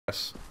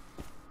Yes.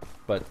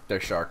 But they're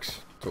sharks,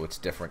 so it's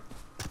different.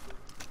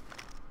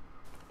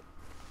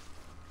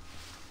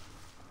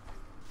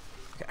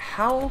 Okay,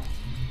 how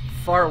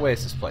far away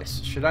is this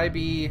place? Should I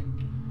be...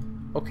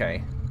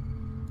 Okay.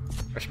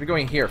 I should be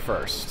going here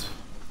first.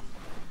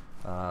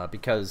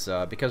 Because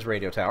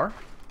radio tower.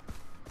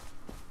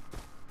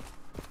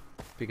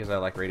 Because I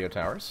like radio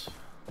towers.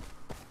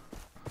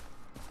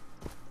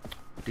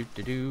 What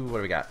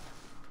do we got?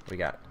 What do we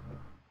got?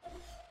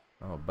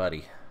 Oh,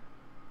 buddy.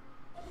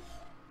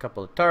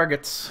 Couple of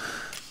targets.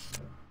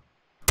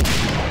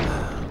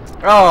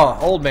 Oh,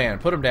 old man,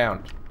 put him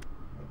down.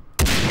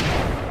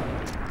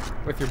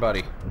 With your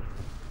buddy.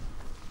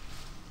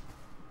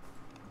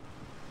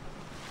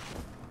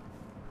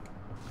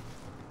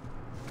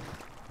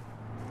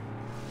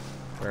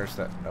 Where's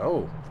that?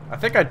 Oh, I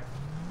think I...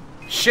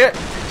 Shit!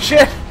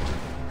 Shit!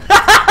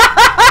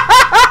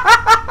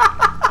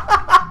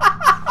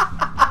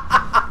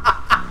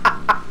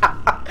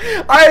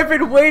 I have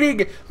been waiting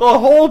the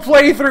whole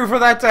playthrough for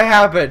that to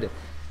happen.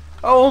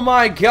 Oh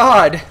my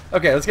god.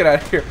 Okay, let's get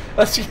out of here.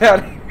 Let's get out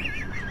of here.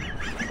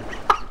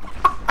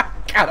 I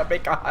gotta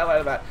make a highlight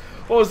of that.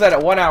 What was that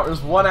at 1 hour? It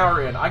was 1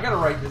 hour in. I gotta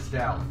write this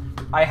down.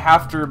 I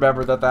have to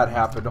remember that that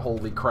happened.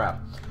 Holy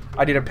crap.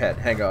 I need a pen.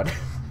 Hang on.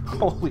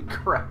 Holy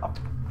crap.